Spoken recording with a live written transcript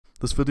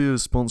This video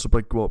is sponsored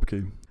by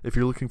Guapkey. If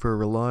you're looking for a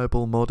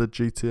reliable modded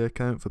GTA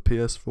account for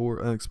PS4,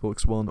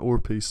 Xbox One or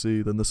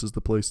PC, then this is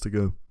the place to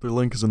go. Their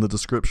link is in the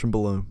description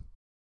below.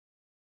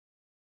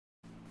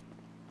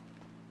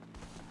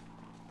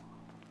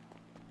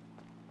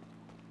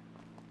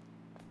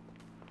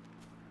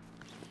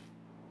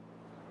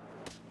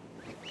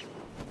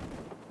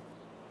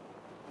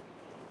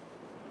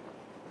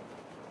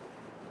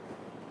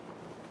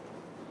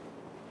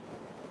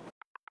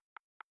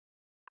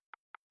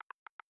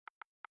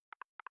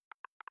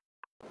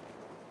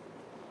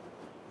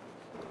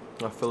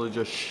 I feel he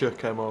just shook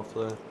him off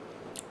there.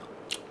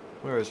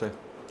 Where is he?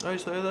 Oh,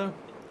 he's there though.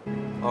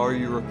 Are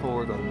you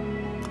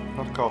recording?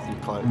 Fuck off, you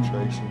clout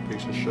chasing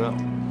piece of shit.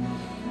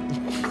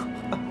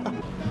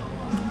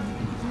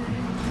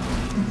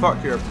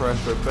 Fuck your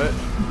pressure,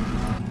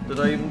 bitch.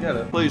 Did I even get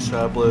it? Please say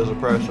I blaze the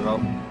pressure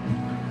up.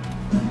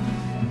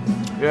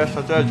 Yes,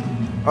 I did.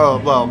 Oh,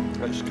 well,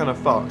 it's kind of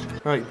fucked.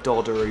 Right,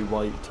 doddery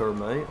whiter,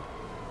 mate.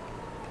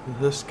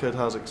 This kid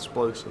has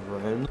explosive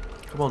rounds.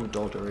 Come on,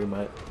 doddery,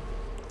 mate.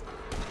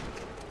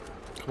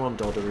 Come on,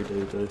 doddery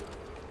doo-doo.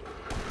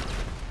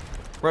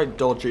 Right,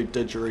 dodgy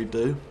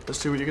didgeridoo. Let's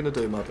see what you're gonna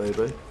do, my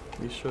baby.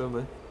 You show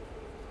me.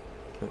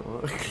 Wait,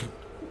 what?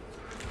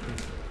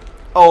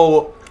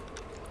 Oh,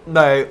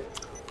 mate.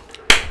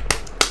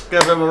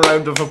 Give him a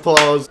round of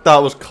applause. That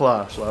was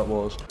class, that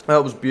was.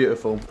 That was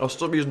beautiful. I'll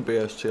stop using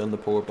BST on the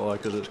poor boy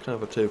because it's kind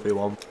of a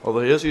 2v1.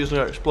 Although he is using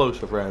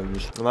explosive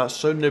rounds. And that's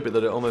so nibby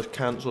that it almost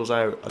cancels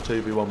out a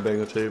 2v1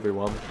 being a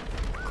 2v1.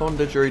 Come on,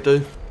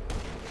 didgeridoo.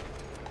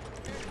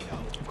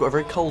 Got a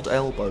very cold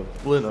elbow.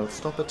 Lino,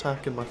 stop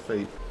attacking my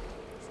feet.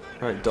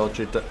 Right,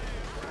 dodgy.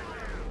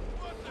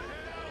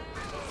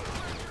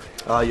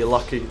 Ah, you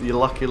lucky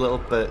little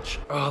bitch.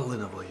 Oh,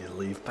 Lina, will you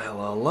leave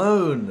Bella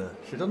alone?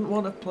 She doesn't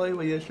want to play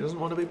with you. She doesn't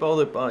want to be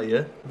bothered by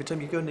you. Every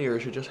time you go near her,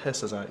 she just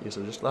hisses at you.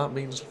 So just that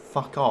means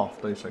fuck off,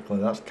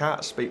 basically. That's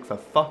cat speak for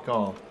fuck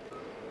off.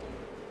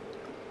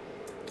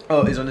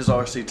 Oh, he's on his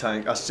RC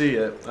tank. I see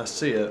it. I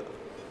see it.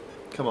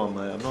 Come on,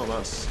 mate, I'm not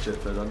that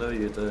stupid. I know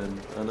you're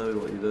doing. I know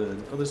what you're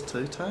doing. Oh, there's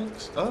two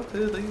tanks? Oh,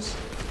 who are these?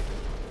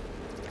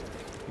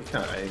 You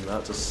can't aim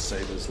that to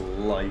save his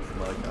life,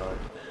 my god.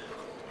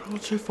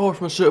 Not too far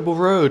from a suitable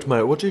road,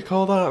 mate. What do you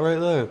call that right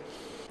there?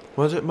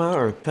 What does it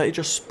matter? Can't you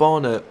just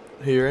spawn it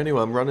here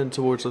anyway? I'm running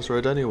towards this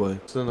road anyway.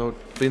 So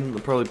then I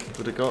probably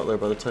would have got there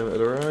by the time it had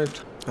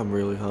arrived. I'm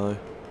really high.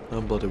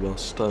 I'm bloody well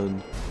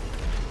stoned.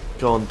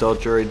 Go on,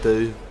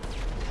 dodgeridoo.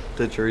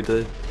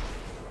 Didgeridoo.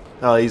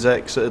 Oh, he's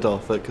exited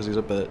off it because he's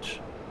a bitch.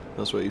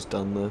 That's what he's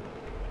done there.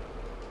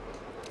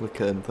 Look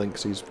at him,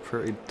 thinks he's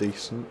pretty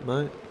decent,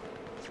 mate.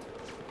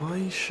 Why are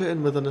you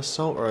shooting with an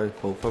assault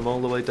rifle from all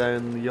the way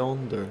down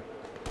yonder?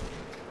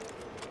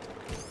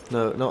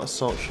 No, not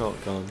assault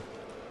shotgun.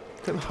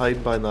 Look at him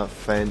hiding behind that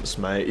fence,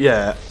 mate.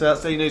 Yeah,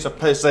 that's how you know he's a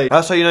pussy.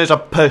 That's how you know he's a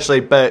pussy,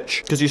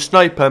 bitch. Because you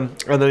snipe him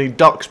and then he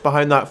ducks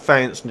behind that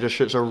fence and just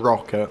shoots a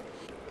rocket.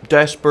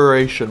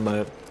 Desperation,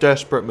 mate.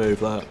 Desperate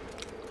move, that.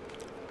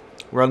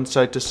 Run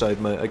side to side,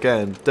 mate.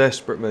 Again,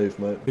 desperate move,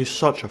 mate. He's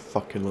such a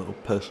fucking little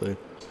pussy.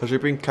 Has he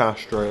been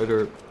castrated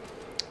or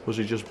was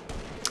he just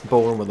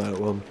born without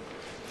one?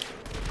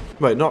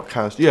 Wait, not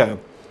yeah.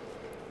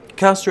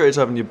 Castrated's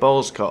having your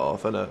balls cut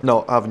off, innit?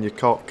 Not having your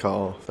cock cut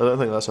off. I don't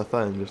think that's a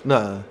thing. Just,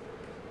 nah.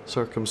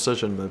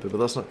 Circumcision maybe, but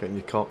that's not getting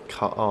your cock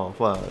cut off.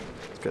 Well,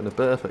 it's getting a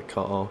bit of it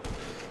cut off.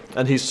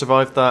 And he's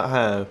survived that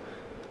how?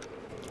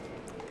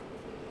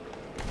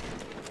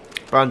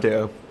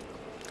 Bandito.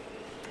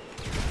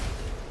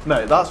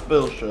 Mate, that's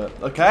bullshit,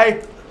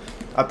 okay?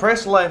 I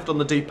pressed left on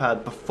the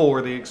D-pad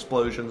before the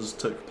explosions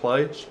took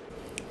place.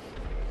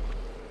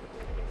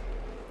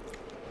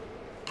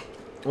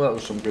 Well, that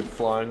was some good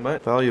flying,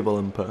 mate. Valuable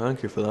input,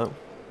 thank you for that.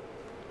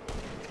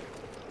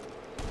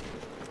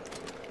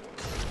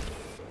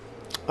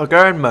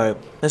 Again, mate,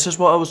 this is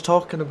what I was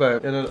talking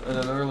about in an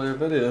earlier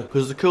video.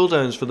 Because the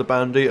cooldowns for the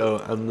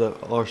Bandito and the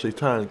RC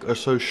tank are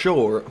so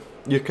short,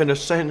 you can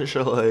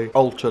essentially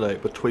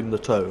alternate between the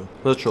two.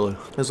 Literally.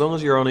 As long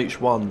as you're on each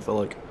one for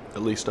like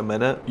at least a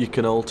minute, you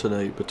can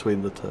alternate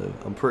between the two.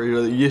 I'm pretty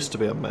sure it used to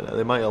be a minute.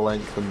 They might have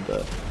lengthened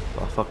it,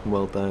 but I fucking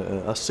well doubt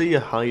it. I see you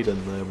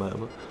hiding there,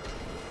 mate.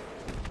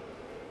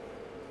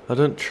 I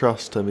don't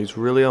trust him. He's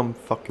really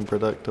unfucking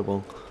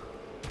predictable.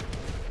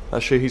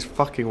 Actually, he's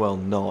fucking well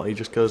not. He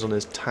just goes on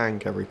his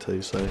tank every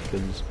 2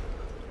 seconds.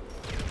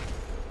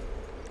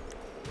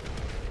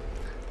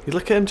 You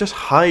look at him, just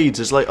hides.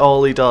 It's like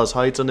all he does.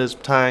 Hides on his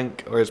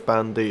tank or his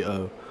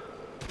Bandito.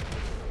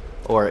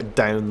 Or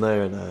down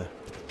there now.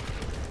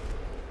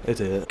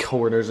 Idiot.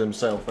 Corners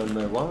himself in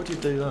there. Why would you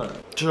do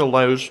that? Just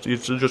allows you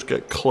to just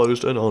get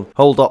closed in on.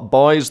 Hold up,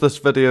 boys. This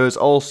video is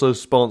also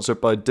sponsored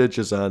by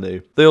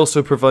DIGIZANI. They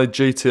also provide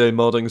GTA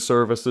modding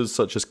services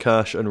such as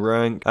cache and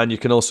rank, and you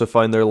can also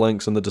find their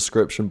links in the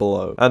description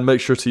below. And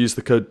make sure to use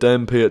the code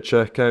Dempy at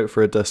checkout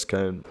for a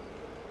discount.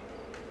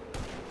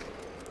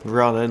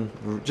 Running.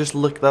 Just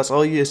look, that's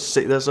all you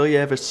see. That's all you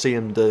ever see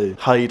him do.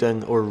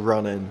 Hiding or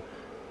running.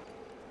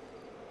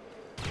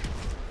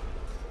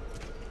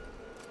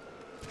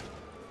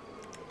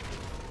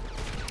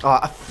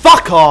 Ah,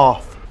 fuck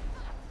off!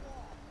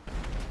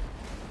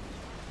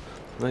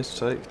 Nice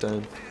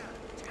takedown.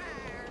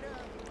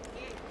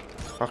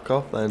 Fuck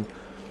off then.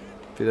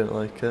 If you don't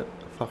like it,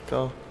 fuck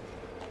off.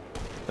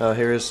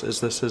 Here is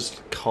this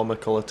his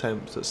comical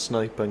attempt at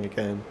sniping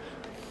again.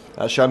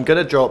 Actually, I'm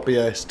gonna drop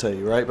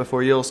BST, right?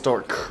 Before you'll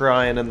start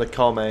crying in the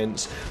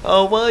comments.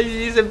 Oh, why are you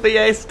using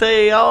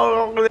BST?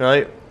 Oh,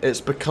 right?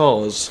 It's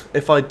because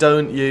if I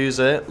don't use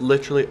it,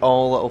 literally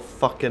all that'll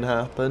fucking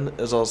happen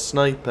is I'll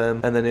snipe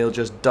him and then he'll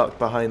just duck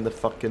behind the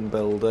fucking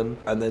building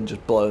and then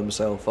just blow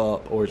himself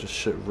up or just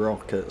shoot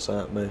rockets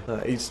at me.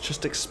 He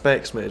just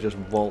expects me to just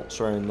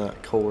waltz around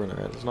that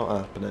corner. It's not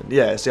happening.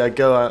 Yeah, see, I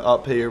go out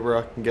up here where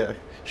I can get a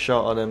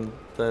shot on him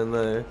down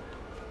there.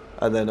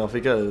 And then off he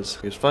goes.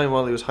 He was fine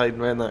while he was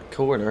hiding around that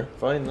corner.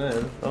 Fine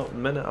then. Oh, a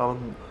minute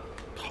I'm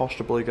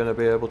possibly going to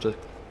be able to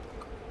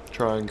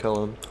try and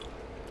kill him.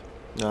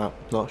 Nah,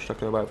 not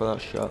sticking about for that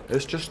shot.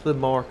 It's just the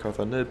mark of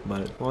a noob,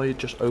 mate. Why you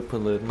just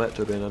openly admit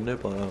to being a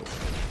noob like that?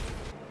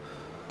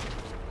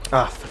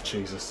 Ah, for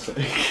Jesus'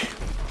 sake.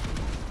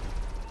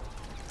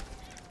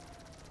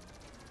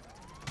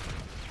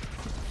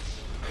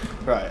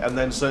 Right, and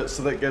then so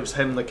that gives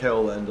him the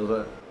kill then, does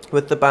it?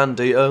 With the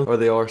Bandito, or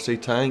the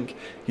RC tank,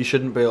 you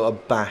shouldn't be able to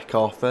back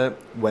off it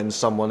when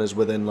someone is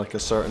within like a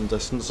certain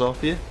distance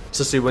of you.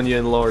 So see, when you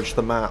enlarge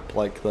the map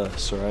like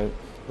this, right?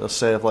 They'll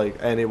say if like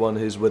anyone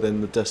who's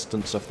within the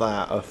distance of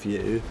that of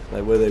you,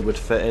 like where they would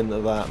fit into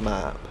that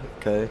map,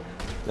 okay?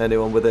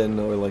 Anyone within,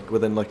 or like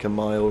within like a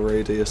mile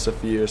radius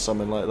of you or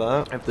something like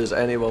that. If there's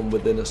anyone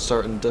within a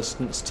certain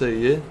distance to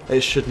you,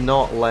 it should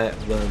not let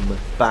them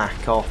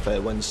back off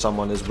it when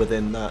someone is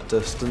within that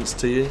distance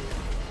to you.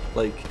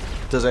 Like,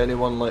 does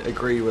anyone like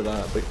agree with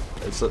that?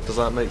 Does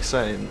that make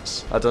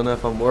sense? I don't know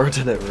if I'm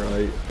wording it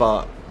right,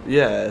 but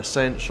yeah,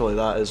 essentially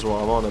that is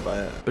what I'm on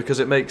about. Because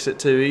it makes it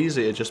too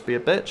easy to just be a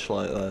bitch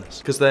like this.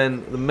 Because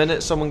then the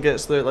minute someone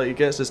gets there, like he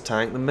gets his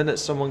tank, the minute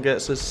someone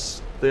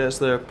gets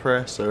their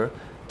oppressor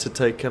to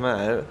take him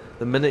out,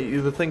 the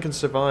minute the thing can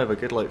survive a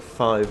good like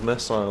 5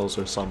 missiles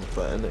or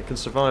something. It can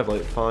survive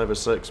like 5 or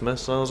 6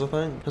 missiles, I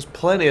think. There's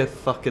plenty of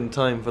fucking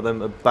time for them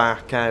to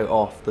back out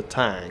off the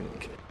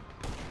tank.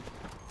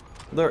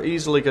 They're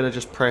easily going to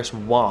just press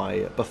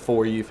Y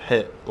before you've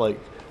hit like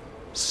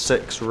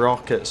 6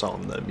 rockets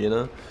on them, you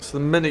know? So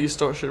the minute you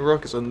start shooting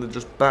rockets and they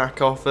just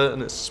back off it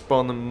and it's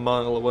spawning a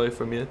mile away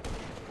from you.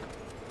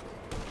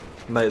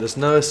 Mate, there's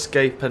no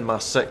escaping my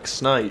 6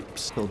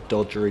 snipes. Little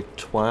dodgery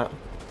twat.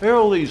 Here are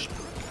all these...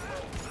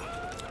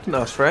 I didn't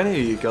ask for any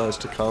of you guys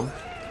to come.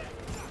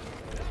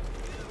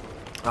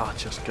 Ah,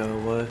 just go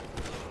away.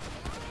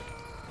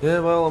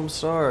 Yeah, well, I'm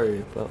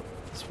sorry, but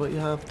that's what you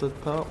have to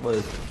part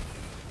with.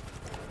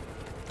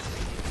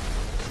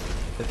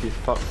 If you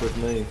fuck with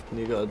me, then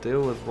you gotta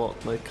deal with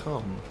what may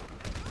come.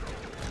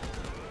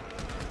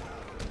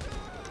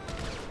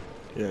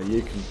 Yeah,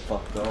 you can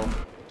fuck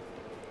off.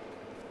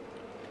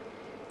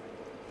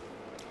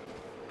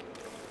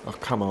 Oh,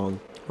 come on.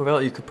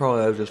 Without you could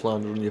probably have just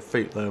landed on your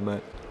feet there,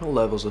 mate. What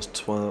level's this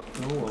twat?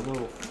 Oh, I'm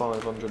level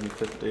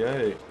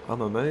 558.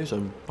 I'm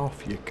amazing.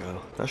 Off you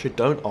go. Actually,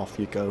 don't off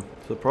you go.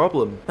 It's the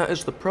problem. That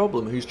is the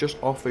problem. He's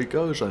just off he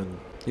goes and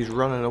he's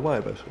running away,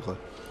 basically.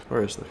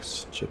 Where is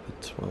this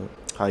stupid twat?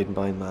 Hiding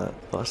behind that.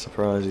 What a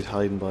surprise, he's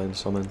hiding behind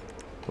something.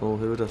 Oh,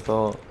 who would have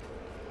thought?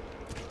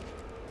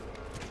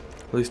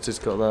 At least he's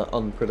got that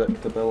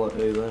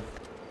unpredictability there.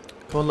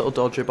 Come on, little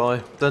dodgy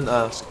boy. Didn't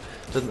ask.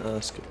 Didn't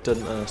ask.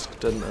 Didn't ask.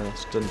 Didn't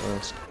ask. Didn't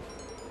ask.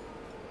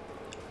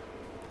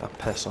 Ah,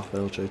 piss off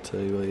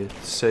LJT, will you?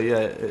 So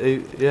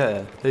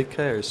yeah, who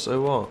cares?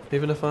 So what?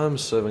 Even if I'm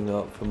serving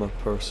up for my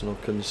personal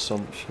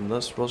consumption,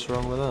 that's what's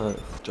wrong with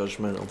that?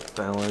 Judgmental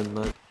bellend,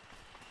 mate.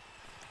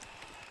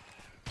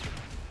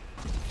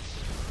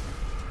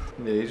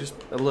 Yeah, you're just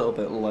a little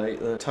bit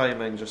late. The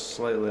timing just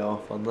slightly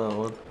off on that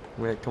one.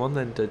 Right, come on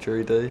then,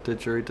 didgeridoo.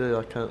 Didgeridoo,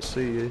 I can't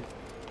see you.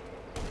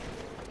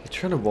 You're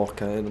trying to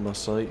walk out into my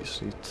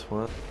sights, you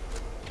twat.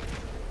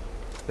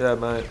 Yeah,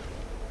 mate.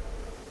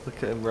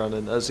 Look at him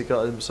running. Has he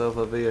got himself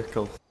a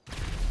vehicle?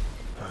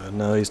 Oh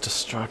no, he's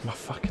destroyed my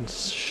fucking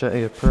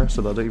shitty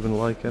oppressor that I don't even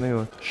like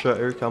anyway. Shit,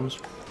 here he comes.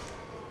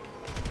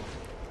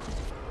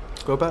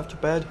 Go back to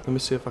bed. Let me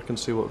see if I can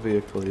see what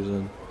vehicle he's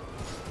in.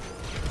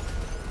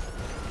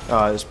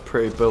 Ah, it's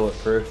pretty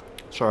bulletproof.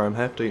 Sorry, I'm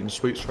hefty eating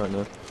sweets right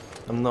now.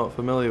 I'm not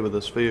familiar with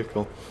this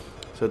vehicle,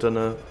 so I don't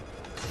know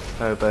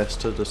how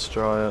best to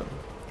destroy it.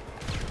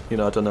 You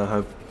know, I don't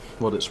know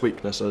what its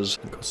weakness is.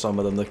 Because some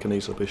of them, they can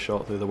easily be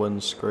shot through the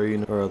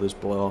windscreen, or others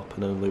blow up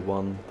in only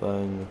one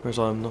thing. Whereas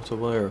I'm not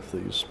aware of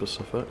these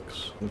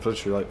specifics. I've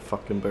literally like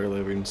fucking barely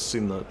ever even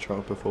seen that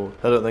truck before.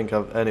 I don't think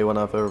anyone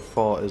I've ever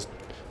fought is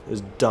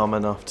dumb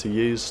enough to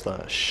use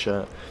that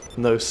shit.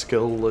 No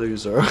skill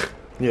loser.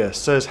 Yeah,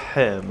 says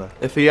him.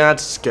 If he had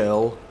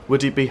skill,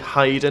 would he be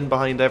hiding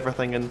behind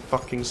everything in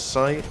fucking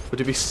sight? Would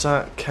he be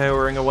sat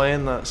cowering away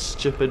in that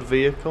stupid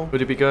vehicle?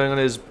 Would he be going on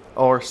his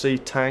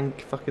RC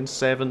tank fucking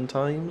 7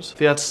 times? If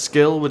he had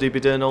skill, would he be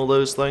doing all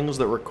those things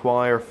that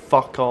require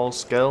fuck all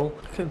skill?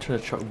 Look at him trying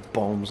to chuck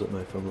bombs at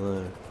me from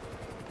there.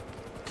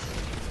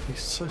 He's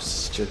so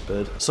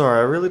stupid. Sorry,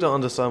 I really don't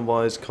understand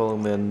why he's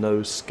calling me a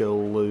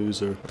no-skill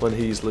loser when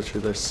he's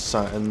literally just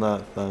sat in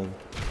that thing.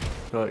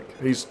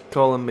 Like, he's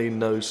calling me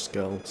no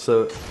skill,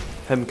 so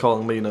him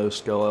calling me no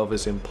skill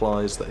obviously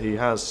implies that he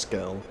has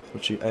skill,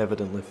 which he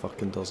evidently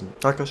fucking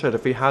doesn't. Like I said,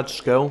 if he had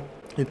skill,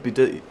 he'd be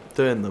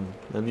doing them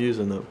and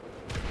using them.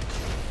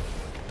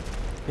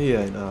 He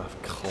ain't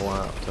half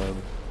clapped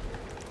him.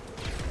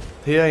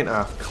 He ain't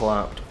half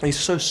clapped. He's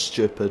so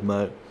stupid,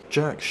 mate.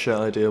 Jack shit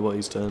idea what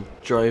he's doing.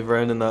 Drive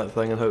around in that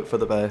thing and hope for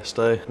the best,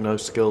 eh? No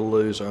skill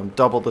loser. I'm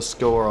double the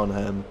score on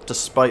him,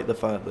 despite the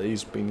fact that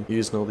he's been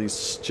using all these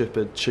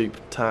stupid, cheap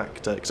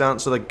tactics.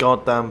 Answer the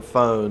goddamn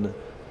phone.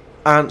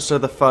 Answer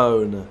the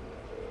phone.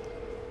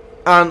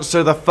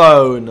 Answer the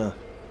phone.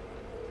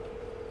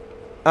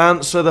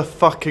 Answer the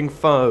fucking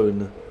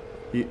phone.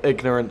 You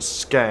ignorant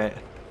scat.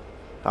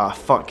 Ah,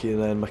 fuck you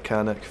then,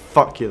 mechanic.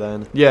 Fuck you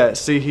then. Yeah,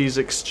 see, he's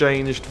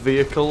exchanged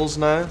vehicles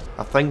now.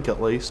 I think, at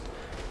least.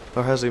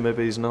 Or has he?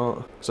 Maybe he's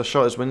not. Because I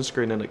shot his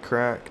windscreen and it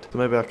cracked. So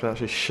maybe I can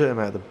actually shit him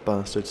out of the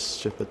bastard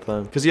stupid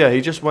thing. Because yeah, he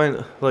just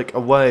went like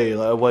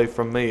away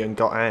from me and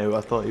got out.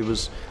 I thought he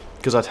was...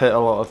 Because I'd hit a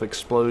lot of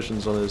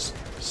explosions on his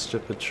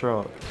stupid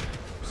truck.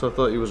 So I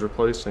thought he was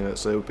replacing it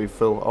so it would be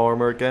full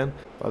armor again.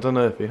 But I don't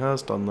know if he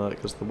has done that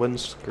because the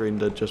windscreen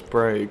did just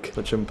break.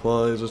 Which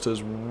implies it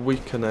is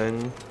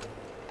weakening.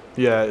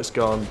 Yeah, it's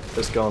gone.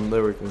 It's gone.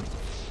 There we go.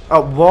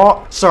 Oh,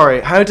 what?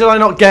 Sorry, how did I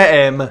not get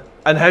him?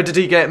 And how did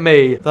he get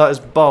me? That is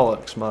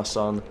bollocks, my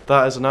son.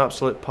 That is an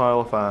absolute pile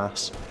of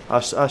ass.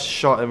 I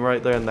shot him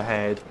right there in the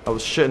head. I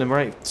was shooting him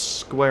right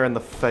square in the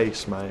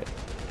face, mate.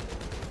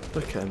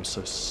 Look at him,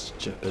 so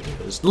stupid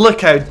he is. Look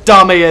how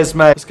dumb he is,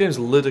 mate. This game's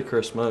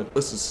ludicrous, mate.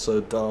 This is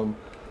so dumb.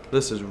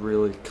 This is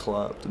really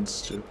clapped and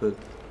stupid.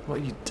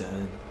 What are you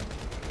doing?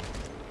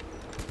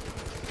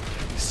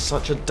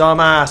 Such a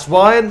dumbass.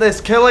 Why isn't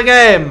this killing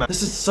him?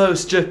 This is so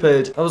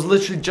stupid. I was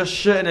literally just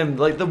shooting him.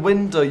 Like the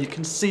window, you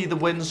can see the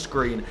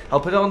windscreen. I'll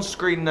put it on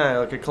screen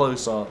now, like a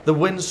close-up. The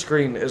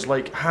windscreen is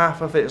like,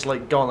 half of it is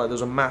like gone. Like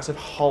there's a massive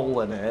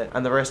hole in it.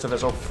 And the rest of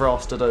it's all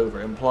frosted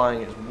over,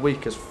 implying it's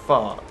weak as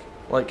fuck.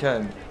 Like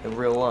him, in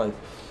real life.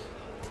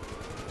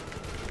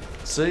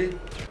 See?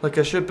 Like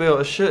I should be able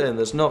to shoot him.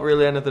 There's not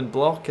really anything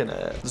blocking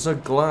it. There's no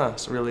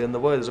glass really in the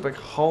way. There's a big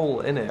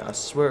hole in it, I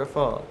swear to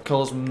fuck.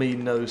 Calls me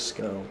no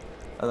skill.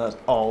 And that's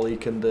all he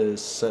can do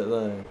is sit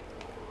there.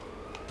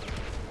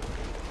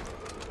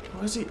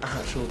 What is he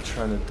actually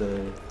trying to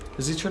do?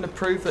 Is he trying to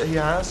prove that he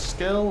has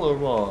skill or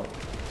what?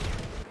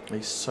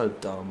 He's so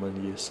dumb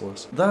and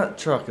useless. That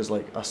truck is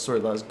like, I swear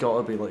that's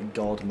gotta be like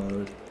God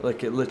mode.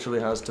 Like it literally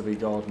has to be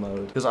God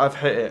mode. Because I've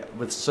hit it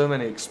with so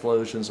many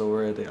explosions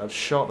already. I've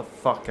shot the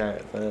fuck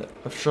out of it.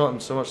 I've shot him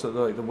so much that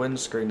like the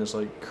windscreen is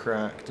like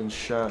cracked and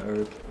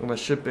shattered. And I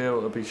should be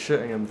able to be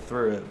shooting him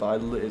through it,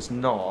 but it's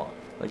not.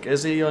 Like,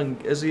 is he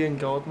in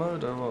God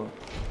mode or what?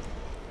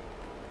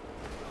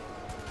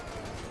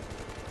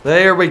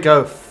 There we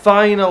go,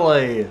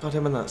 finally! Got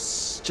him in that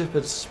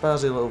stupid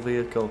spazzy little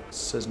vehicle. It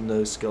says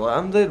no skill.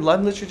 I'm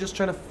literally just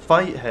trying to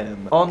fight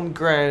him. On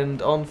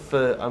ground, on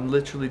foot, I'm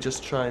literally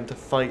just trying to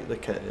fight the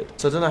kid.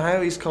 So I don't know how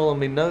he's calling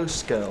me no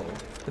skill.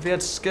 If he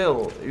had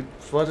skill,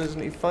 why doesn't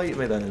he fight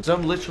me then? Because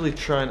I'm literally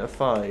trying to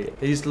fight.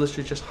 He's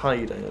literally just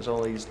hiding, that's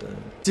all he's doing.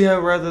 See how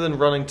rather than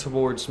running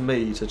towards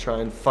me to try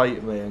and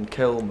fight me and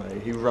kill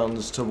me, he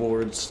runs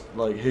towards,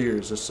 like,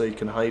 here, just so he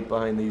can hide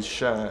behind these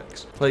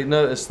shacks. Like,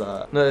 notice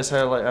that. Notice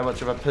how, like, how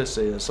much of a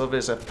pussy he is. So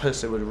obviously a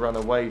pussy would run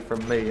away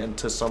from me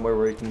into somewhere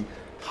where he can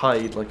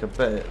hide like a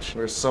bitch.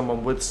 Whereas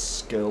someone with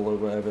skill or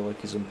whatever, like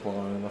he's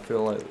implying, I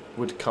feel like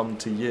would come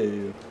to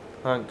you.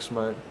 Thanks,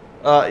 mate.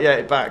 Yeah,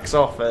 it backs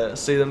off it.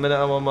 See, the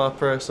minute I'm on my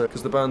presser,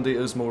 because the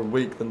Bandito's more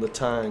weak than the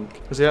tank.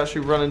 Is he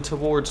actually running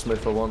towards me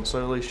for once?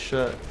 Holy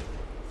shit.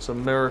 It's a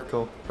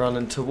miracle.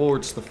 Running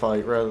towards the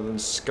fight rather than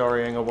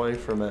scurrying away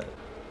from it.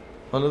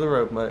 Onto the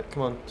road, mate.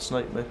 Come on,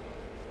 snipe me.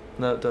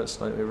 No, don't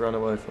snipe me. Run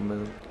away from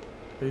me.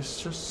 He's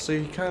just, see,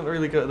 you can't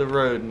really go to the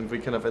road and be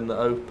kind of in the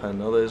open.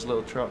 All those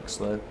little trucks,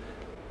 though.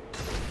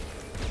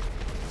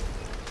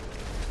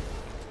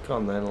 Come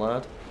on then,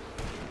 lad.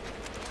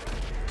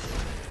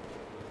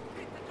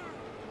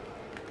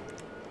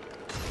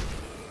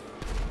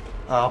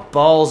 Oh,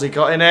 balls, he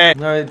got in it.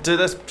 No, do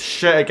this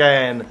shit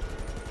again.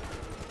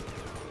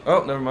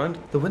 Oh, never mind.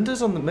 The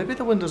windows on the, maybe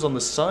the windows on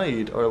the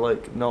side are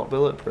like not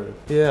bulletproof.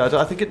 Yeah,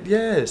 I think it,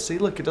 yeah, see,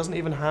 look, it doesn't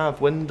even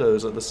have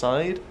windows at the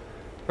side.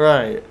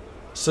 Right.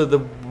 So the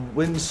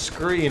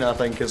windscreen, I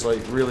think, is like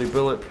really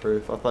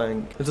bulletproof, I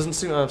think. It doesn't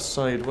seem to have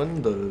side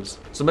windows.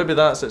 So maybe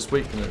that's its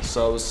weakness.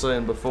 So I was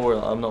saying before,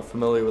 I'm not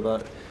familiar with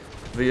that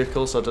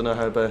vehicle, so I don't know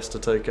how best to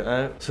take it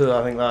out. So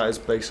I think that is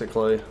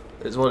basically,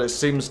 it's what it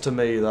seems to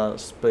me,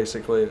 that's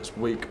basically its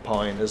weak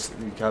point, is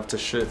you have to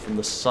shoot from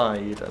the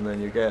side and then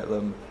you get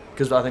them.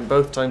 Because I think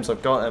both times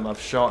I've got him,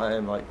 I've shot at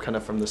him like kind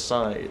of from the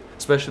side.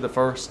 Especially the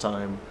first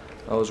time.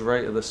 I was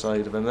right at the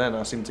side of him, then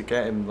I seemed to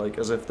get him like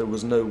as if there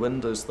was no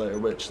windows there,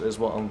 which is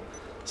what I'm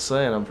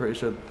saying. I'm pretty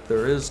sure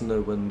there is no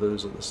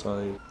windows at the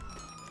side.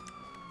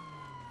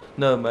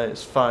 No, mate,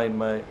 it's fine,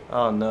 mate.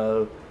 Oh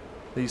no.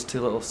 These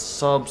two little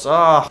subs.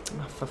 Ah,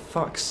 for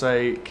fuck's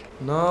sake.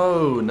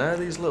 No, now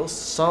these little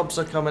subs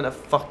are coming to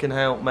fucking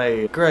help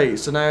me. Great,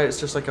 so now it's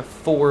just like a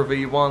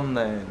 4v1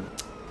 then.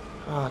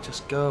 Ah,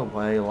 just go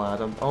away,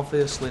 lad. I'm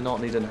obviously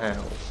not needing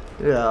help.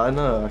 Yeah, I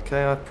know,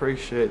 okay, I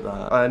appreciate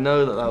that. I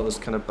know that that was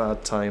kind of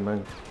bad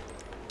timing.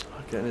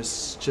 Getting his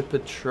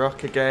stupid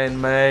truck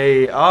again,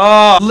 mate.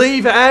 Ah,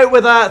 leave it out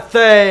with that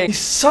thing. He's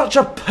such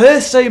a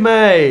pussy,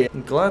 mate.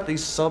 I'm glad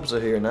these subs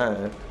are here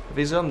now. If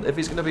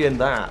he's gonna be in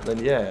that,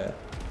 then yeah.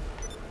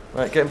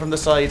 Right, get him from the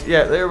side.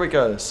 Yeah, there we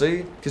go.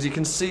 See? Because you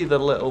can see the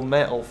little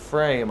metal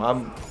frame.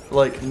 I'm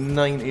like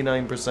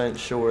 99%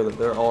 sure that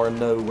there are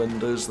no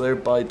windows there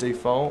by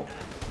default.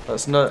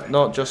 That's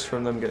not just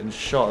from them getting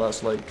shot.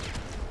 That's like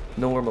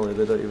normally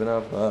they don't even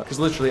have that. Because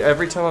literally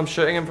every time I'm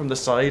shooting him from the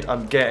side,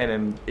 I'm getting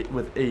him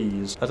with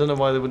ease. I don't know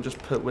why they wouldn't just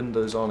put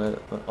windows on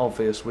it. An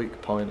obvious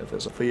weak point if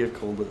it's a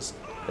vehicle that's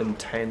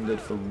intended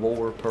for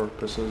war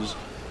purposes.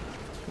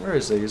 Where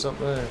is he? He's up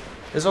there.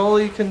 Is all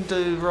he can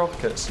do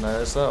rockets now?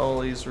 Is that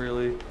all he's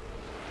really...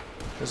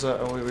 Is that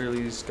all he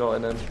really has got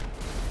in him?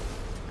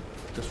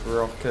 Just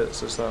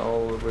rockets? Is that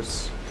all it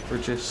was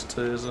reduced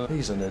to, is it?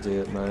 He's an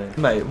idiot, mate.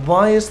 Mate,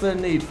 why is there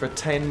need for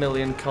 10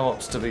 million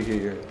cops to be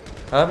here?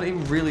 I haven't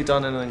even really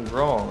done anything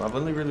wrong. I've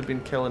only really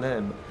been killing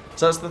him.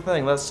 So that's the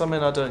thing. That's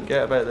something I don't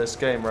get about this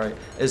game, right?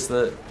 Is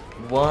that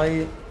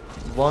why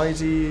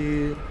do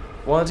you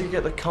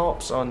get the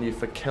cops on you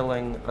for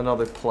killing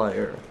another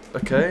player?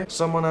 Okay?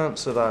 Someone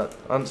answer that.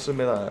 Answer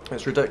me that.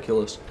 It's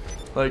ridiculous.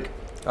 Like,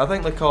 I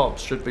think the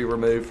cops should be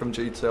removed from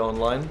GTA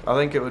Online. I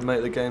think it would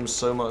make the game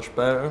so much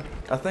better.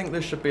 I think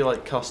there should be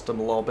like custom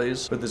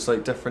lobbies with this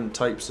like different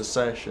types of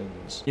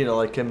sessions. You know,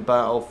 like in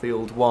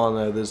Battlefield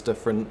 1, there's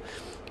different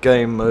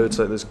game modes,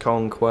 like there's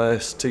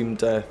Conquest, Team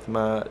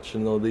Deathmatch,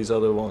 and all these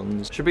other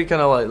ones. Should be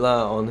kind of like that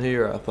on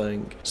here, I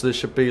think. So there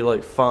should be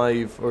like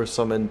 5 or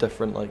something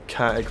different like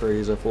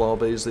categories of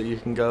lobbies that you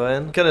can go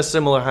in. Kind of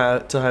similar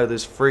to how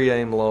there's free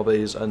aim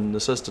lobbies and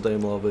assisted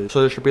aim lobbies.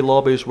 So there should be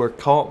lobbies where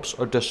cops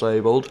are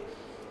disabled.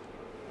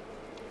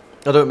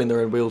 I don't mean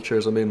they're in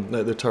wheelchairs, I mean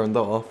they're turned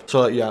off,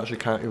 so that you actually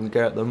can't even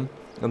get them.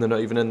 And they're not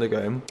even in the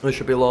game. There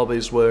should be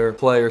lobbies where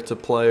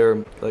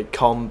player-to-player, like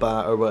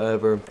combat or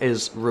whatever,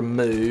 is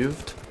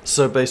removed.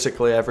 So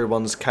basically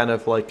everyone's kind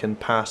of like in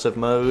passive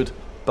mode,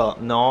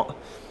 but not.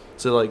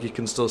 So like you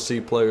can still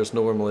see players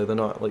normally, they're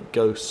not like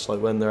ghosts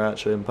like when they're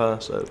actually in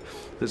passive.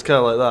 It's kind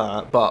of like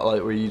that, but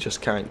like where you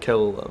just can't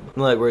kill them.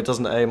 And, like where it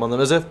doesn't aim on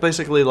them, as if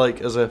basically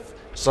like as if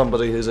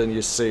somebody who's in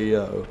your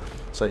CEO,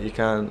 so you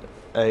can't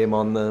aim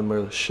on them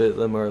or shoot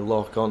them or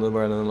lock on them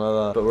or anything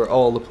like that, but where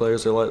all the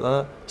players are like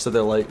that, so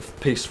they're like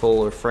peaceful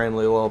or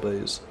friendly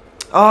lobbies.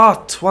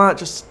 Ah, twat,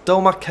 just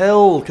stole my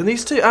kill. Can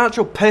these two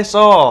actually piss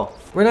off?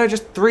 We're now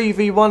just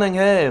 3v1ing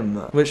him,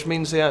 which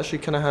means he actually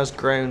kind of has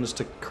grounds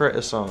to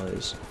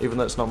criticise, even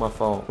though it's not my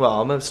fault.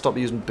 Well, I'm going to stop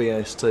using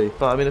BST,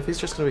 but I mean if he's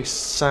just going to be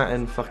sat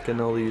in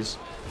fucking all these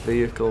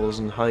vehicles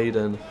and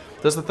hiding.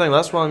 That's the thing,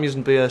 that's why I'm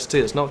using BST.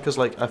 It's not because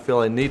like I feel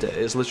I need it,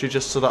 it's literally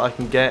just so that I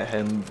can get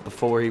him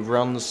before he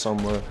runs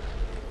somewhere.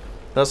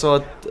 That's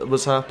what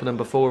was happening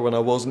before when I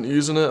wasn't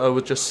using it. I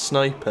would just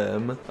snipe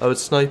him. I would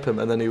snipe him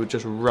and then he would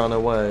just run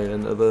away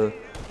into the,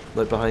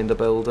 like behind a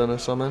building or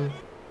something.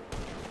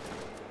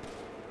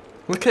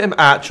 Look at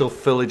him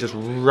fully just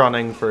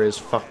running for his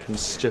fucking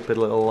stupid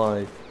little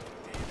life.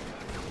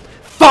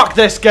 Fuck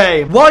this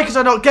game! Why could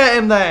I not get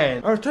him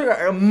then? I took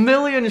a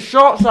million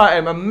shots at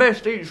him and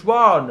missed each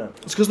one.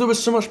 It's because there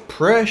was so much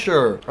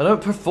pressure. I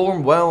don't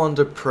perform well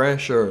under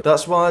pressure.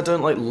 That's why I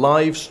don't like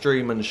live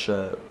stream and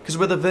shit. Because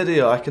with a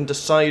video, I can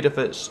decide if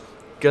it's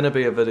gonna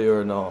be a video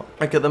or not.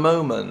 Like at the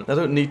moment, I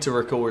don't need to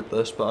record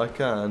this, but I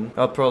can.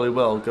 I probably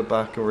will go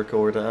back and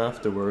record it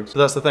afterwards. But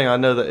that's the thing, I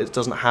know that it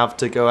doesn't have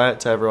to go out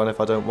to everyone if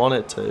I don't want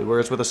it to.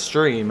 Whereas with a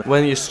stream,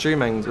 when you're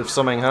streaming, if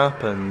something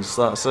happens,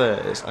 that's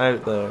it, it's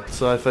out there.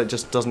 So if it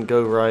just doesn't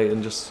go right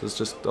and it's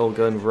just all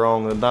going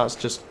wrong, then that's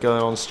just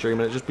going on stream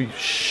and it just be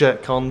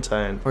shit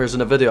content. Whereas in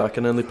a video, I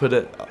can only put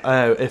it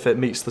out if it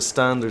meets the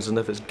standards and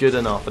if it's good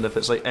enough and if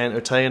it's like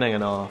entertaining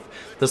enough.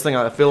 This thing,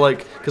 I feel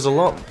like, because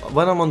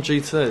when I'm on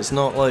GTA, it's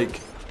not like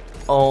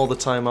all the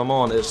time I'm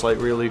on, it's like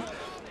really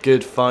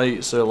good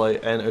fights or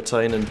like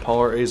entertaining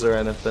parties or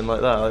anything like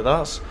that. Like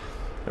that's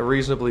a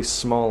reasonably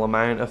small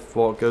amount of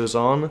what goes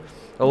on.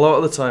 A lot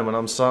of the time when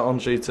I'm sat on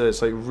GTA,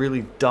 it's like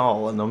really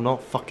dull and I'm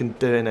not fucking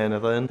doing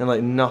anything and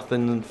like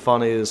nothing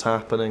funny is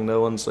happening.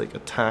 No one's like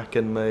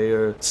attacking me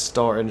or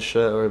starting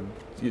shit or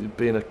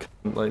being a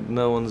cunt. Like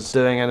no one's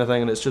doing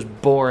anything and it's just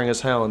boring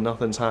as hell and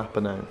nothing's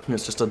happening.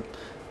 It's just a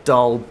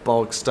dull,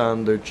 bog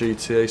standard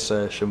GTA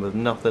session with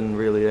nothing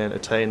really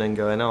entertaining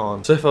going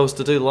on. So if I was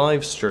to do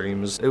live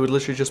streams, it would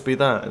literally just be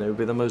that, and it would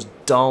be the most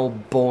dull,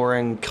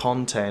 boring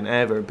content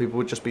ever. People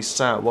would just be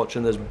sat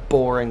watching this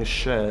boring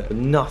shit with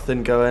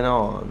nothing going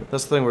on.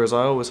 That's the thing, whereas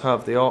I always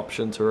have the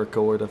option to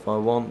record if I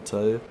want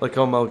to. Like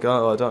on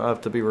Elgato, I don't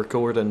have to be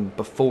recording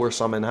before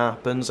something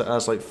happens. It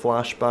has like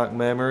flashback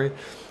memory.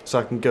 So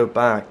I can go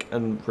back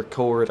and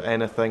record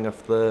anything of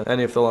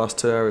any of the last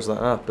 2 hours that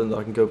happened.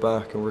 I can go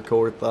back and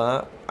record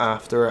that.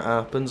 after it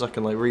happens. I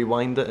can like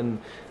rewind it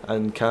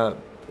and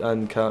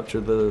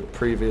capture the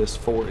previous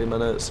 40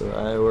 minutes or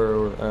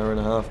hour and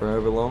a half or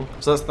however long.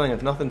 So that's the thing,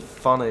 if nothing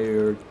funny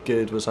or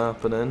good was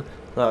happening,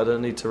 I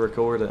don't need to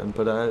record it and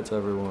put it out to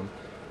everyone.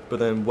 But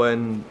then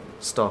when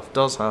stuff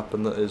does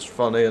happen that is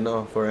funny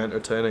enough or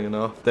entertaining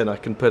enough, then I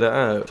can put it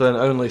out. So then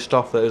only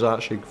stuff that is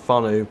actually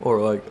funny or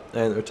like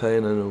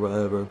entertaining or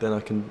whatever, then I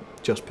can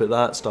just put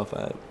that stuff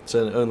out.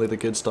 So then only the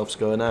good stuff's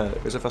going out.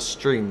 Because if I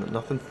stream,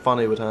 nothing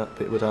funny would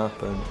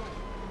happen.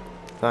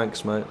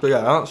 Thanks, mate. But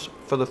yeah, that's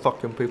for the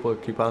fucking people who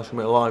keep asking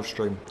me to live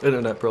stream.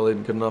 Internet probably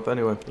isn't good enough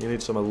anyway. You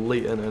need some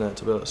elite internet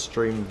to be able to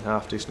stream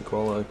half decent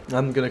quality.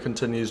 I'm gonna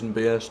continue using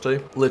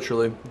BST,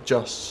 literally,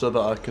 just so that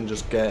I can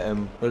just get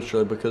him.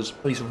 Literally, because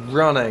he's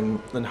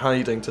running and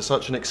hiding to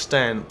such an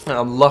extent that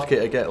I'm lucky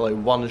to get like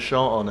one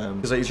shot on him.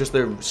 Because he's just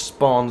there,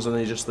 spawns, and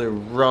he just there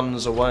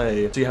runs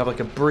away. So you have like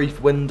a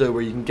brief window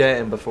where you can get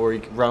him before he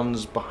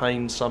runs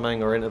behind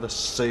something or into the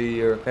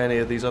sea or any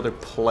of these other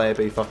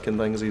plebby fucking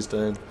things he's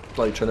doing.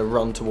 Like trying to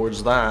run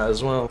towards that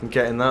as well. I'm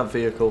getting that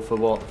vehicle for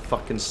what,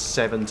 fucking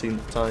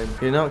 17th time.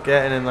 You're not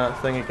getting in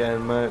that thing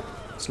again, mate.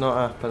 It's not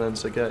happening,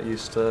 so get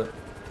used to it.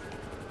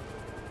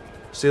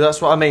 See,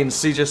 that's what I mean.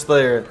 See, just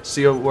there.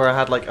 See where I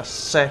had like a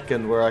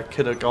second where I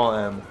could have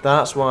got him.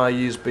 That's why I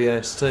use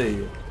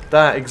BST.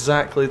 That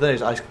exactly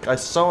this. I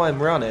saw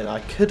him running.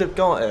 I could have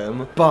got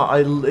him, but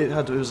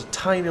it was a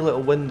tiny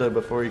little window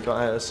before he got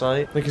out of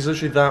sight. Like, he's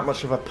literally that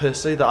much of a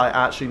pussy that I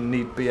actually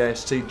need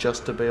BST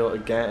just to be able to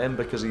get him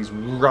because he's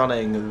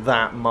running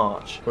that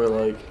much. Where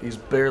like he's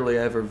barely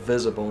ever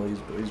visible.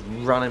 He's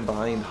running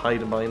behind,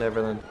 hiding behind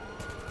everything.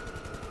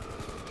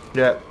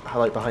 Yeah,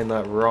 like behind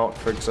that rock,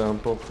 for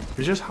example.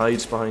 He just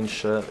hides behind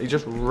shit. He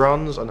just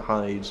runs and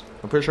hides.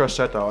 I'm pretty sure I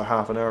said that like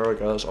half an hour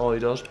ago. That's all he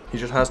does. He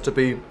just has to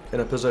be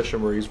in a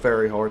position where he's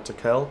very hard to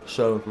kill.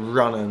 So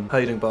running,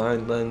 hiding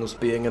behind things,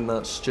 being in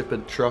that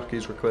stupid truck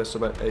he's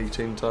requested about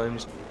 18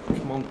 times.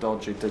 Come on,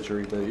 dodgy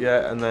didgeridoo.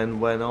 Yeah, and then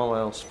when all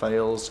else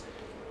fails,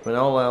 the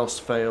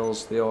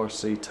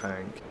RC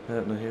tank. I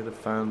don't know, here the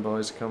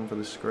fanboys come for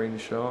the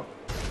screenshot.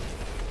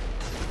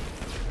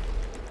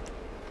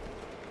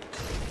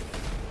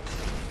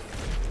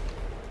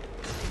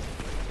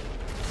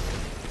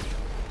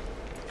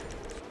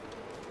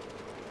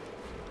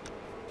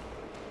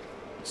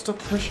 Stop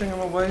pushing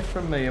him away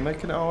from me. You're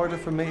making it harder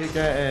for me to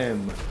get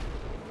him.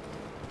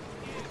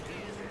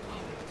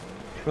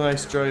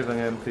 Nice driving,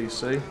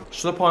 NPC.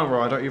 To the point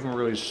where I don't even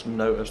really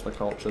notice the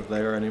cops are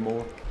there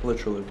anymore.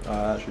 Literally,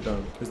 I actually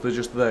don't. Because they're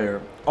just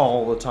there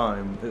all the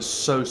time. It's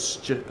so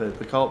stupid.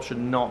 The cops should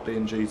not be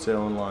in GTA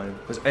Online.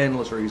 There's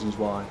endless reasons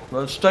why.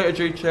 The state of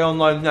GTA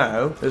Online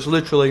now is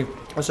literally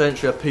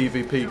essentially a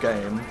PvP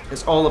game.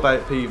 It's all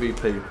about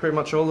PvP. Pretty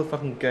much all the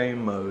fucking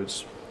game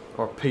modes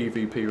are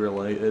PvP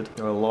related,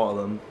 or a lot of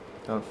them.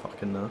 I don't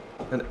fucking know.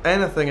 And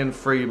anything in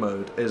free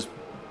mode is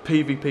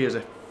PvP is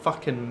a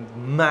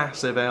fucking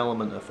massive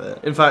element of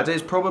it. In fact,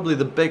 it's probably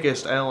the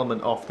biggest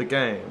element of the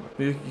game.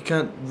 You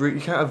can't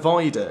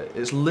avoid it.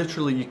 It's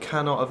literally, you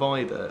cannot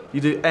avoid it. You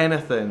do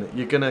anything,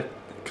 you're gonna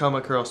come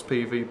across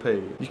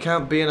PvP. You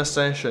can't be in a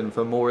session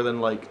for more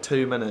than like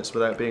 2 minutes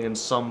without being in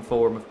some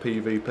form of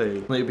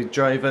PvP. Like, you'll be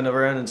driving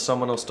around and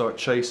someone will start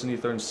chasing you,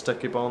 throwing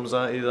sticky bombs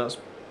at you. That's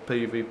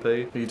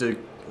PvP. You do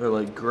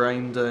like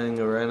grinding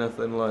or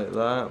anything like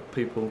that,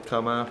 people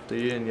come after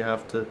you and you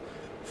have to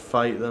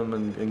fight them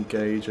and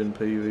engage in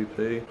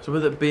PvP. So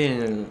with it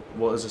being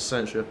what is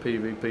essentially a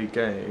PvP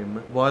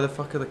game, why the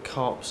fuck are the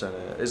cops in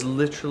it? It's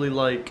literally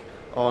like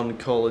on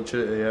Call of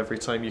Duty, every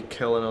time you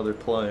kill another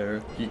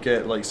player, you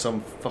get like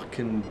some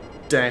fucking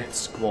death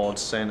squad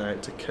sent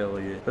out to kill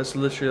you. That's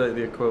literally like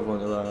the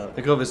equivalent of that.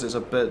 Like, obviously it's a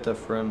bit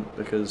different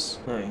because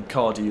in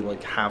COD you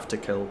like have to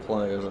kill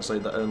players. That's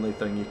like the only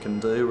thing you can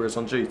do, whereas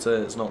on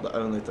GTA it's not the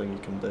only thing you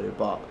can do,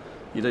 but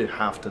you do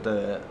have to do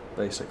it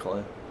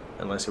basically,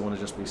 unless you want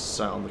to just be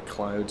sat on the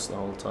clouds the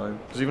whole time.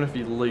 Because even if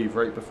you leave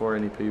right before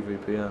any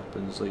PvP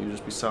happens, like, you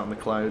just be sat on the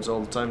clouds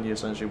all the time, you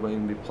essentially won't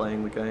even be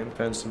playing the game.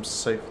 Found some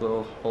safe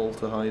little hole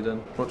to hide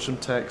in. Watch some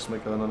text me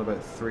going on about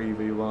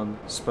 3v1.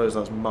 Suppose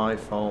that's my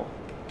fault.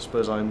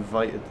 Suppose I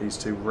invited these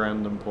two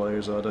random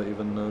players I don't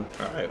even know.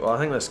 Alright, well I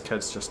think this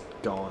kid's just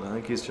gone. I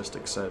think he's just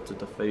accepted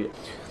defeat.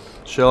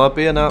 Shall I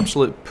be an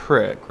absolute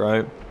prick,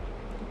 right?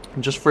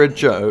 Just for a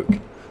joke.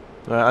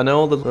 Right, I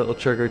know all the little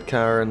triggered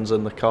Karens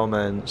in the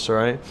comments,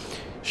 right?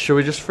 Should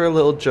we just for a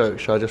little joke,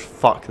 should I just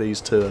fuck these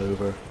two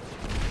over?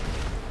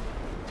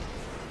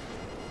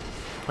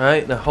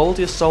 Right, now hold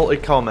your salty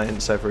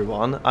comments,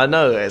 everyone. I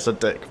know it's a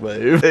dick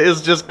move. It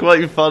is just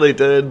quite funny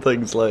doing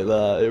things like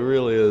that. It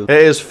really is.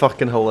 It is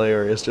fucking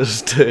hilarious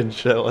just doing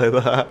shit like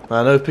that.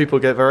 I know people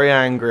get very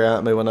angry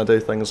at me when I do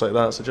things like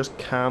that, so just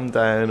calm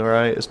down,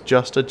 alright? It's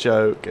just a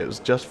joke. It's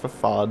just for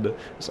fun.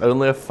 It's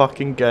only a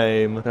fucking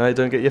game. Alright,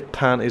 don't get your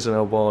panties in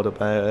a wad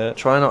about it.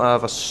 Try not to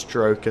have a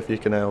stroke if you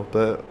can help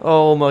it.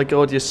 Oh my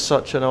god, you're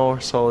such an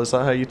arsehole. Is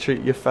that how you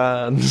treat your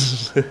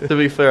fans? To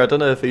be fair, I don't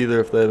know if either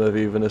of them have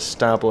even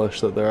established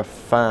that they're a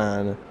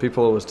fan.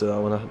 People always do that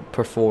when I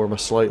perform a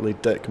slightly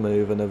dick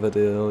move in a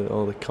video.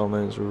 All the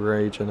comments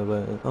raging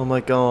about it. Oh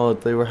my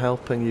god, they were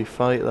helping you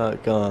fight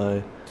that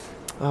guy.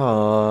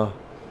 Ah,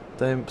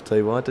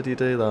 Dempy, why did you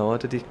do that? Why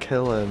did you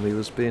kill him? He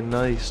was being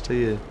nice to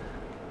you.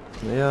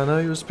 Yeah, I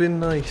know he was being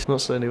nice. I'm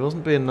not saying he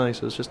wasn't being nice,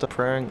 it was just a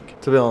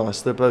prank. To be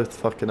honest, they're both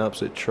fucking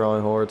absolute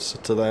tryhards, so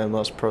to them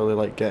that's probably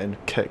like getting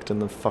kicked in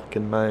the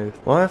fucking mouth.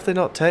 Why have they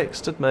not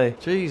texted me?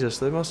 Jesus,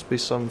 there must be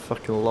some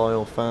fucking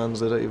loyal fans,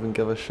 they don't even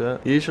give a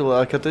shit. Usually,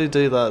 like, I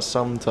do that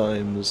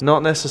sometimes.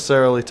 Not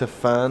necessarily to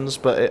fans,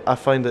 but I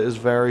find it is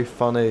very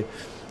funny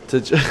to,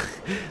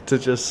 to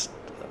just,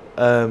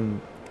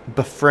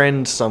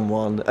 befriend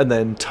someone and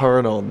then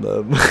turn on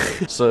them.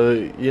 So,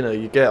 you know,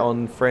 you get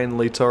on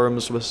friendly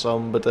terms with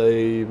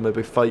somebody,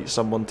 maybe fight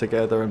someone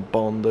together and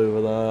bond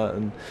over that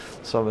and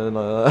something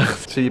like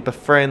that. So you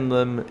befriend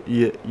them,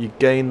 you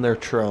gain their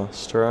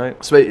trust,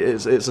 right? So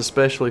it's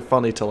especially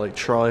funny to like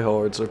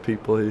tryhards or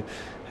people who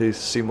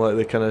seem like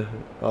they kind of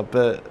a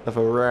bit of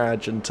a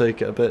rage and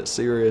take it a bit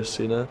serious,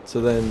 you know?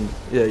 So then,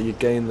 yeah, you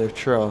gain their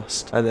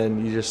trust, and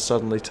then you just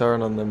suddenly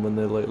turn on them when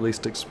they're like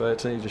least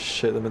expecting. You just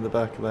shit them in the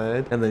back of the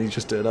head, and then you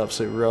just do an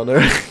absolute runner.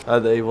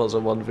 And then he was a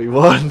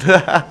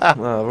 1v1.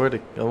 No,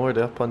 I'm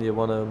already up on you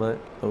 1-0, mate.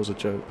 That was a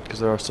joke. Because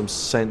there are some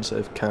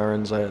sensitive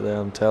Karens out there,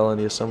 I'm telling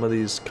you. Some of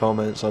these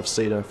comments I've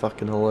seen are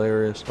fucking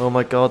hilarious. Oh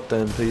my god,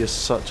 Dempy, you're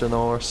such an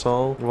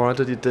arsehole. Why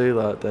did you do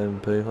that,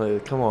 Dempy?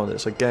 Like, come on,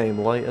 it's a game.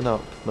 Lighten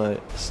up, mate.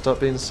 Stop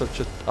being such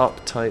an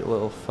uptight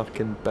little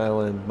fucking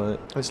bellend, mate.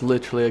 It's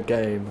literally a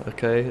game,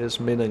 okay? It's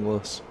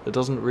meaningless. It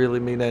doesn't really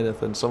mean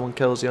anything. Someone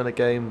kills you in a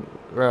game,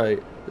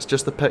 right? It's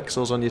just the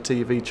pixels on your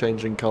TV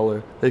changing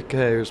colour. Who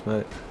cares,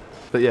 mate?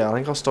 But yeah, I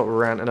think I'll stop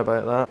ranting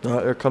about that.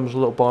 Alright, here comes a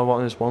little boy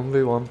wanting his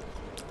 1v1.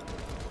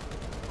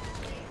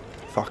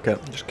 Fuck it,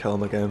 just kill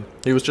him again.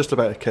 He was just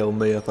about to kill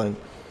me, I think.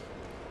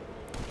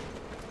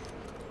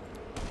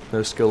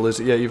 No skill, is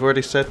it? Yeah, you've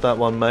already said that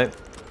one, mate.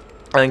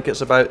 I think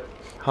it's about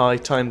high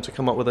time to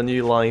come up with a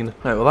new line.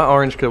 Right, well that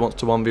orange kid wants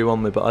to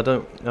 1v1 me, but I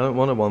don't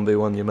want to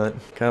 1v1 you, mate.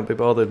 Can't be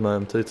bothered, man,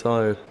 I'm too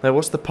tired. Now,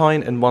 what's the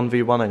point in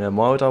 1v1ing him?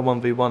 Why would I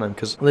 1v1 him?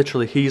 Because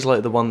literally he's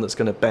like the one that's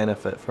going to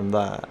benefit from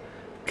that.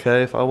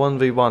 Okay, if I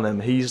 1v1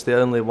 him, he's the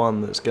only one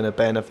that's going to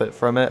benefit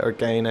from it or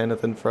gain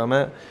anything from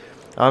it.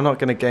 I'm not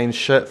going to gain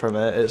shit from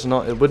it.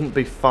 It wouldn't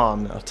be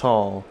fun at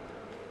all.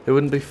 It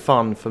wouldn't be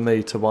fun for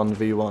me to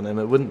 1v1 him.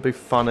 It wouldn't be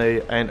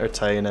funny,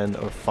 entertaining,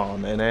 or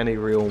fun in any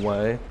real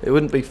way. It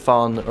wouldn't be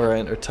fun or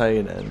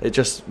entertaining. It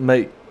just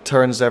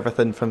turns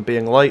everything from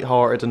being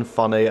light-hearted and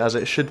funny, as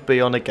it should be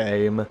on a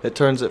game. It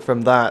turns it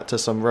from that to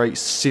some right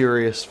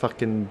serious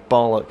fucking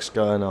bollocks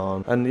going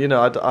on. And, you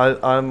know,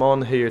 I'm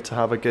on here to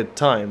have a good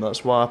time.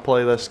 That's why I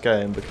play this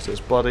game, because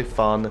it's bloody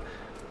fun,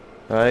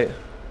 right?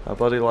 I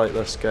bloody like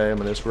this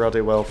game, and it's ruddy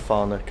well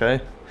fun,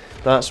 okay?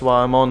 That's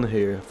why I'm on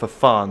here, for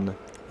fun.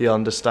 You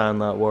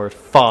understand that word,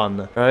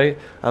 fun, right?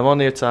 I'm on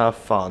here to have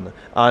fun,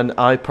 and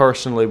I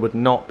personally would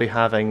not be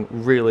having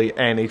really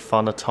any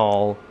fun at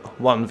all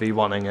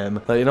 1v1ing him.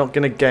 Like, you're not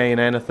going to gain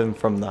anything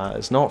from that.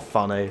 It's not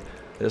funny.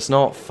 It's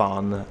not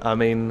fun. I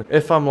mean,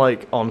 if I'm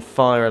like on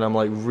fire and I'm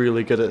like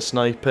really good at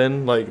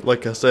sniping,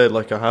 like I said,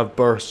 like I have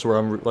bursts where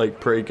I'm like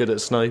pretty good at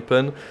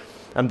sniping,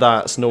 and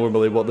that's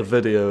normally what the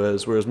video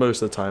is, whereas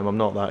most of the time I'm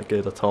not that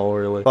good at all,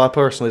 really. But I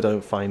personally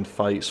don't find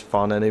fights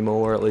fun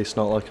anymore, at least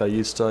not like I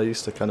used to. I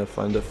used to kind of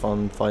find it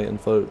fun fighting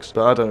folks,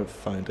 but I don't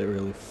find it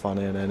really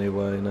funny in any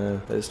way,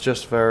 no. It's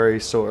just very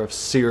sort of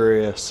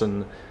serious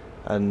and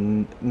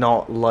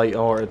not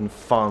light-hearted and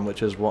fun,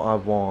 which is what I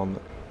want.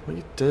 What are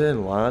you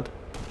doing, lad?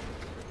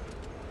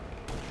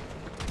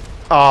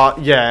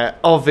 Yeah,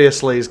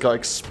 obviously he's got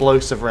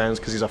explosive rounds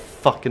because he's a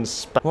fucking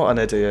what an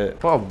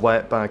idiot. What a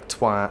wetbag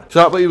twat. Is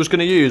that what he was going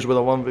to use with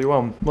a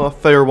 1v1? What a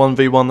fair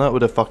 1v1 that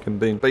would have fucking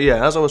been. But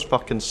yeah, as I was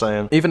fucking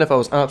saying, even if I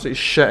was absolutely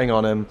shitting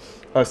on him,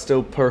 I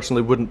still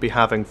personally wouldn't be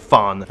having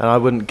fun, and I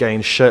wouldn't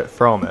gain shit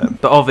from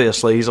it. But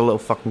obviously he's a little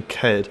fucking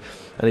kid,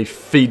 and he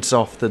feeds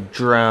off the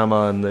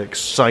drama and the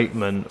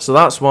excitement. So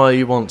that's why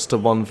he wants to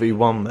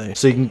 1v1 me.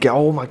 So you can get,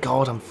 oh my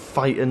god, I'm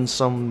fighting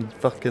someone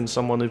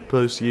who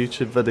posts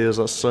YouTube videos,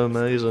 that's so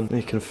amazing. And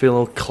he can feel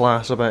all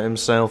class about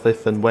himself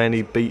if and when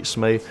he beats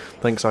me.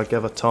 Thinks I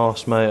give a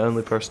toss, mate.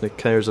 Only person who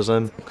cares is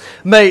him.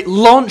 Mate,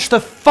 launch the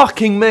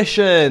fucking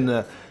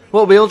mission!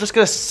 Well, we all just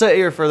gonna sit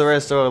here for the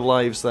rest of our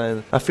lives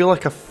then. I feel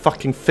like a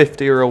fucking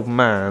 50-year-old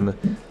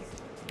man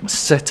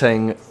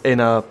sitting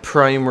in a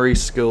primary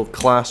school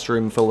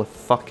classroom full of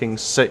fucking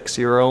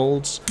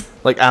 6-year-olds,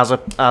 like as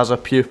a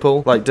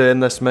pupil, like doing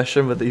this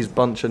mission with these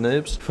bunch of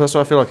noobs. First of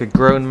all, I feel like a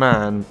grown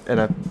man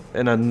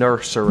in a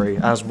nursery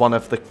as one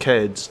of the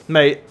kids.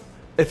 Mate,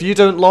 if you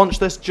don't launch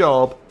this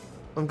job,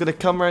 I'm gonna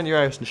come around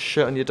your house and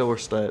shit on your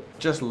doorstep.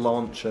 Just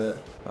launch it.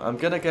 I'm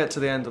gonna get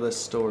to the end of this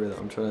story that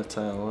I'm trying to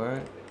tell,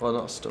 alright? Well,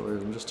 not a story,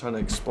 I'm just trying to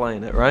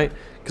explain it, right?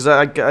 Because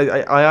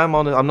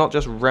I'm not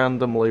just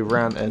randomly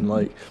ranting,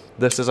 like,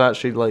 this is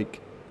actually,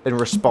 like, in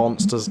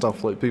response to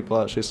stuff like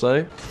people actually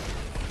say.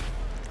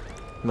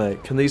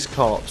 Mate, can these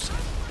cops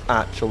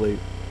actually,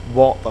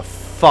 what the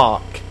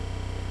fuck?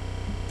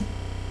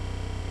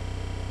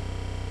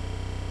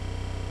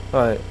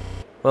 Alright.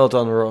 Well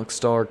done,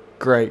 Rockstar.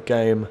 Great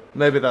game.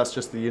 Maybe that's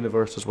just the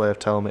universe's way of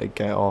telling me to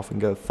get off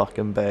and go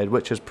fucking bed,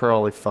 which is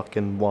probably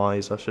fucking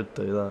wise. I should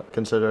do that,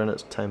 considering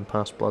it's 10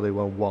 past bloody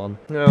well 1.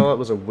 Yeah, that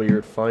was a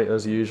weird fight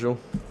as usual.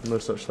 No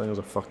such thing as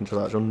a fucking just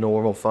actual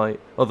normal fight.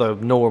 Although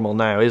normal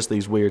now is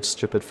these weird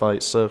stupid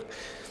fights, so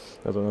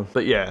I don't know.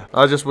 But yeah,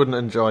 I just wouldn't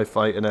enjoy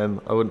fighting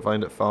him. I wouldn't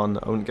find it fun.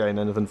 I wouldn't gain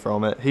anything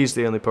from it. He's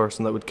the only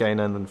person that would gain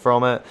anything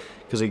from it,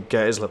 because he'd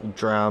get his little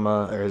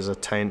drama, or his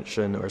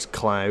attention, or his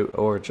clout,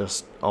 or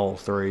just all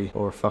three,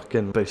 or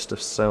fucking boost of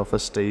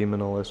self-esteem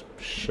and all this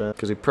shit.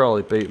 Because he'd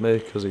probably beat me,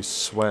 because he's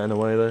sweating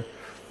away there.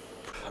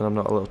 And I'm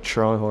not a little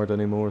tryhard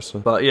anymore, so.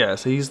 But yeah,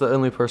 so he's the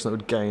only person that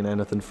would gain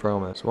anything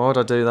from it. So why would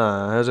I do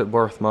that? How's it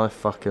worth my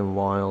fucking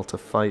while to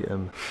fight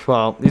him?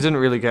 Well, he didn't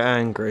really get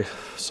angry,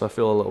 so I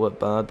feel a little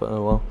bit bad, but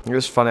oh well. It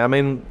was funny. I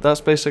mean,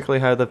 that's basically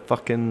how the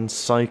fucking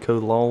Psycho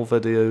LOL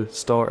video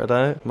started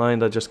out.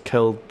 Mind, I just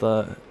killed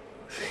that.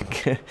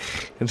 I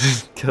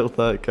just killed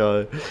that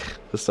guy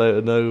just out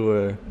of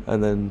nowhere,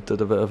 and then did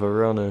a bit of a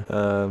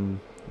runner.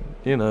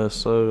 You know,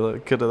 so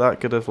that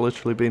could have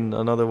literally been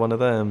another one of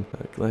them.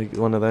 Like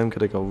one of them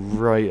could have gone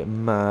right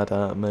mad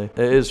at me.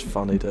 It is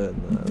funny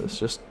doing that. It's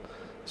just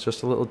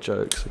a little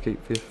joke. So keep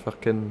your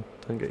fucking,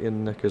 don't get your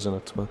knickers in a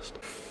twist.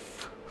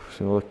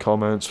 You know, the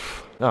comments.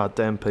 Ah,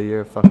 Dempy,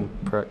 you're a fucking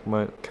prick,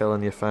 mate.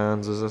 Killing your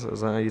fans. Is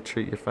that how you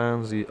treat your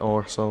fans? You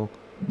arsehole.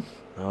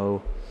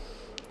 No,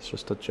 it's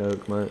just a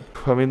joke, mate.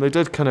 I mean, they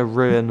did kind of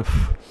ruin.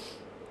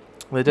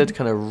 They did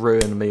kind of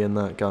ruin me and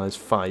that guy's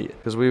fight,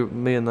 because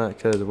me and that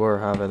kid were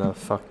having a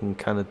fucking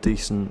kind of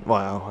decent,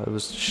 well, it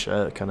was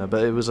shit kind of,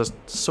 but it was a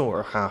sort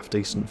of half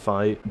decent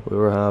fight we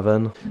were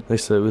having. At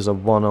least it was a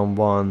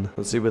one-on-one.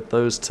 Let's see, with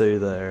those two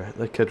there,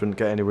 the kid wouldn't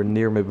get anywhere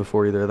near me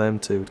before either of them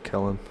two would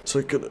kill him. So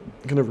it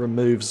kind of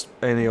removes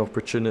any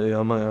opportunity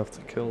I might have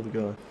to kill the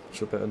guy.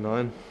 It's a bit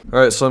annoying.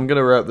 Alright, so I'm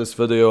gonna wrap this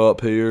video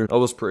up here. I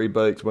was pretty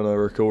baked when I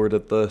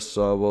recorded this,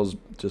 so I was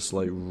just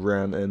like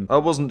ranting. I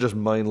wasn't just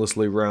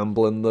mindlessly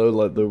rambling though,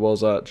 like there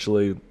was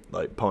actually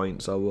like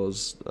points I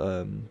was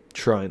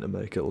trying to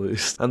make at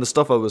least. And the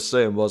stuff I was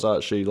saying was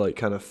actually like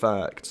kind of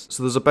facts.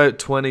 So there's about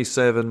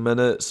 27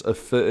 minutes of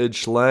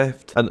footage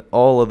left, and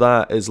all of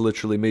that is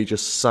literally me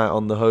just sat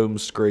on the home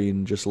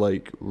screen just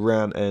like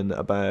ranting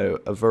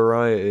about a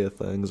variety of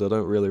things I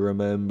don't really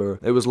remember.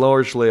 It was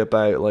largely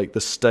about like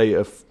the state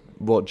of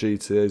what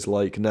GTA is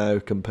like now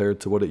compared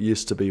to what it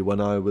used to be when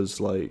I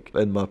was like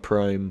in my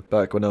prime,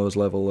 back when I was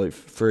level like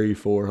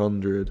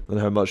 300-400,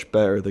 and how much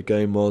better the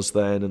game was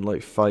then, and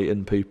like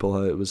fighting people,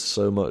 how it was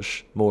so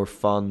much more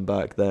fun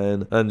back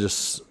then, and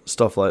just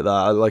stuff like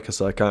that. Like I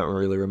said, I can't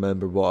really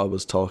remember what I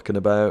was talking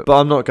about, but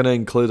I'm not going to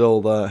include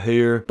all that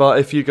here. But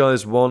if you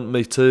guys want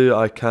me to,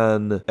 I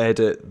can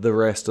edit the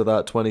rest of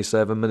that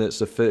 27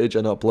 minutes of footage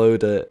and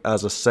upload it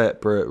as a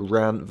separate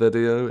rant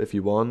video if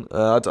you want.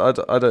 I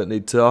don't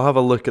need to. I'll have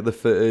a look at the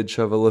footage,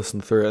 have a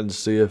listen through it, and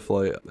see if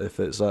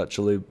it's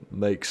actually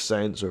makes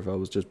sense, or if I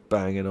was just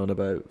banging on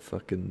about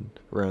fucking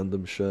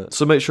random shit.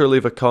 So make sure to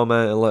leave a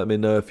comment and let me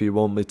know if you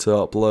want me to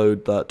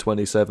upload that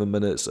 27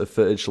 minutes of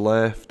footage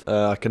left.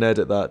 I can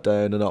edit that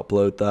down and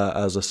upload that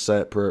as a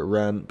separate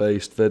rant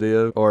based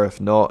video, or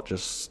if not,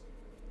 just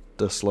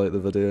dislike the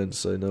video and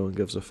say no one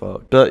gives a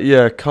fuck. But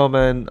yeah,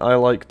 comment I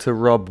like to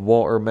rub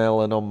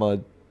watermelon on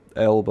my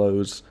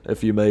elbows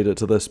if you made it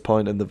to this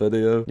point in the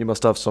video. You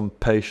must have some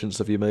patience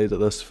if you made it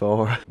this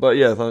far. But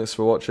yeah, thanks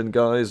for watching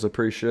guys,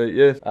 appreciate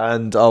you,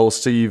 and I'll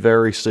see you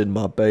very soon,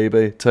 my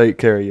baby. Take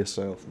care of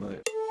yourself,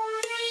 mate.